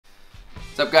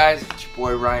What's up guys, it's your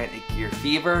boy Ryan at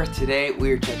gearfever. Today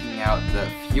we are checking out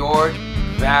the Fjord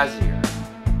Fuzz.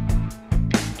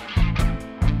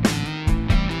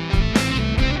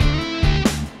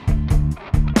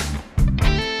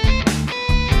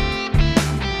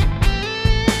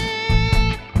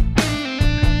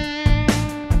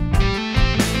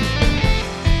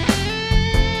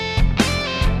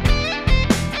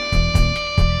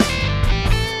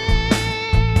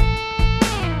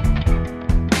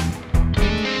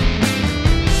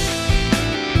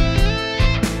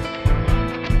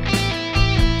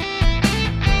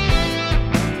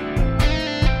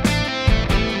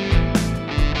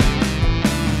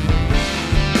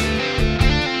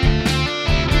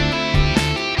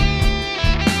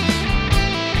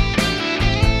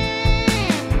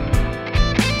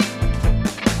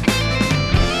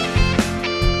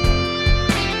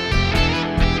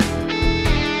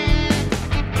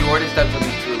 Fjord has done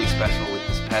something truly special with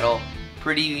this pedal.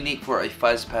 Pretty unique for a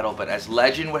fuzz pedal, but as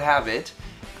legend would have it,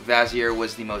 Kvasir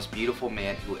was the most beautiful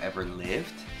man who ever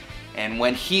lived. And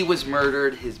when he was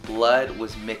murdered, his blood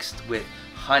was mixed with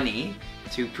honey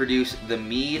to produce the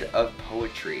mead of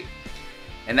poetry.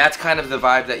 And that's kind of the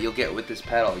vibe that you'll get with this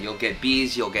pedal. You'll get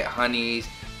bees, you'll get honeys,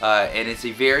 and it's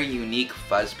a very unique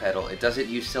fuzz pedal. It doesn't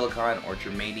use silicon or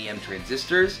germanium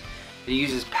transistors. It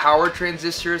uses power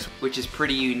transistors, which is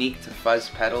pretty unique to fuzz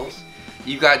pedals.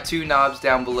 You've got two knobs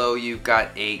down below. You've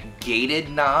got a gated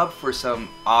knob for some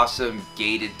awesome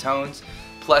gated tones,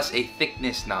 plus a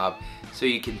thickness knob so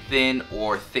you can thin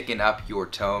or thicken up your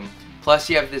tone. Plus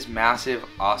you have this massive,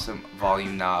 awesome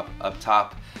volume knob up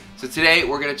top. So today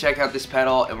we're going to check out this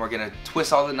pedal and we're going to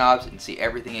twist all the knobs and see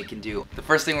everything it can do. The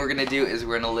first thing we're going to do is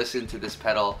we're going to listen to this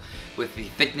pedal with the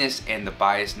thickness and the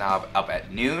bias knob up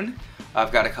at noon.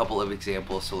 I've got a couple of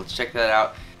examples, so let's check that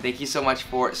out. Thank you so much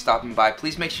for stopping by.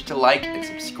 Please make sure to like and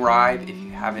subscribe if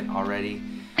you haven't already.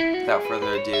 Without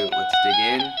further ado, let's dig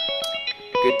in.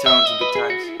 Good tones and good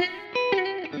times.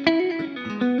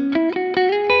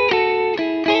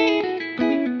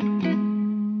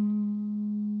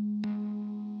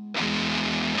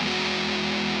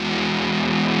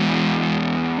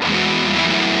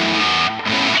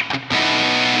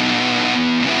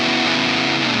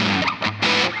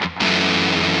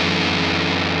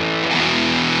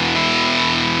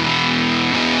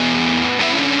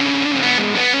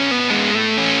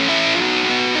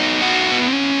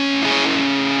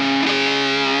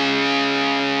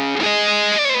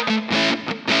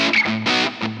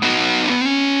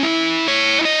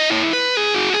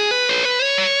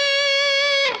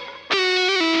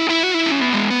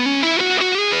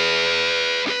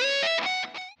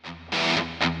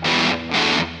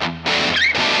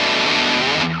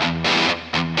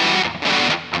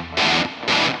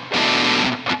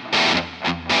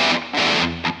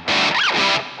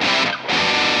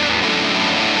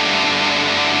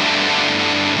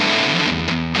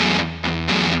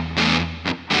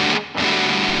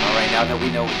 Now that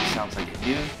we know what this sounds like at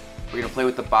noon, we're going to play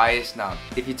with the bias knob.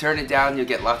 If you turn it down, you'll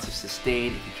get lots of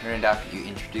sustain. If you turn it up, you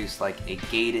introduce like a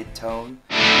gated tone.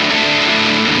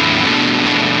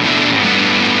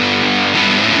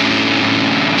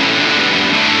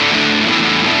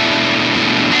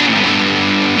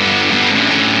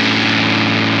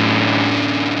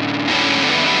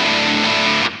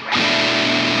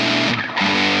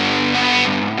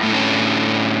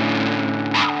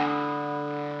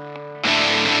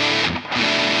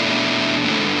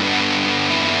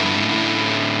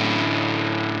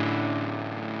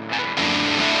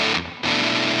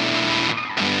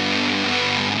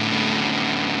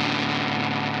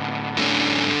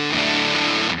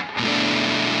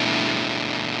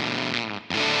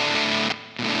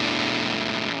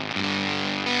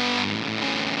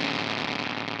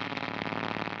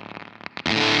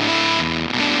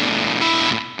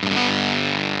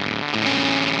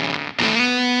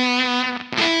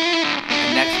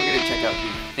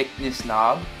 Thickness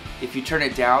knob. If you turn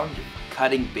it down, you're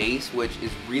cutting bass, which is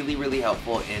really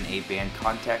helpful in a band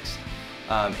context.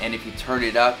 And if you turn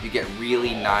it up, you get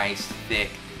really nice, thick,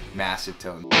 massive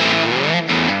tones.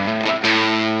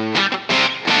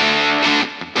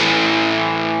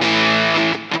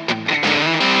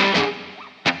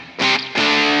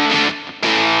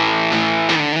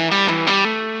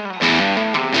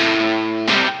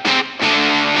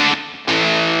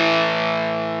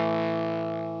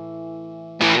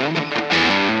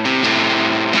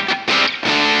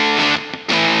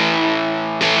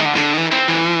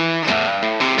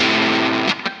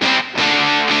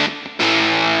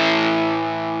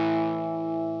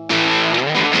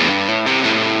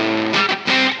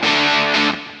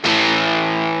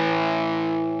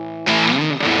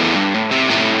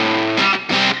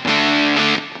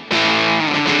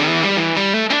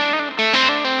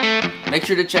 Make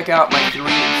sure to check out my 3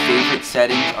 favorite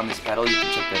settings on this pedal. You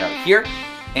can check that out here.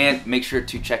 And make sure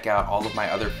to check out all of my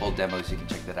other full demos. You can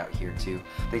check that out here too.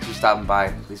 Thanks for stopping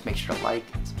by. Please make sure to like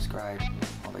and subscribe,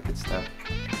 all that good stuff.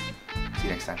 See you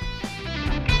next time.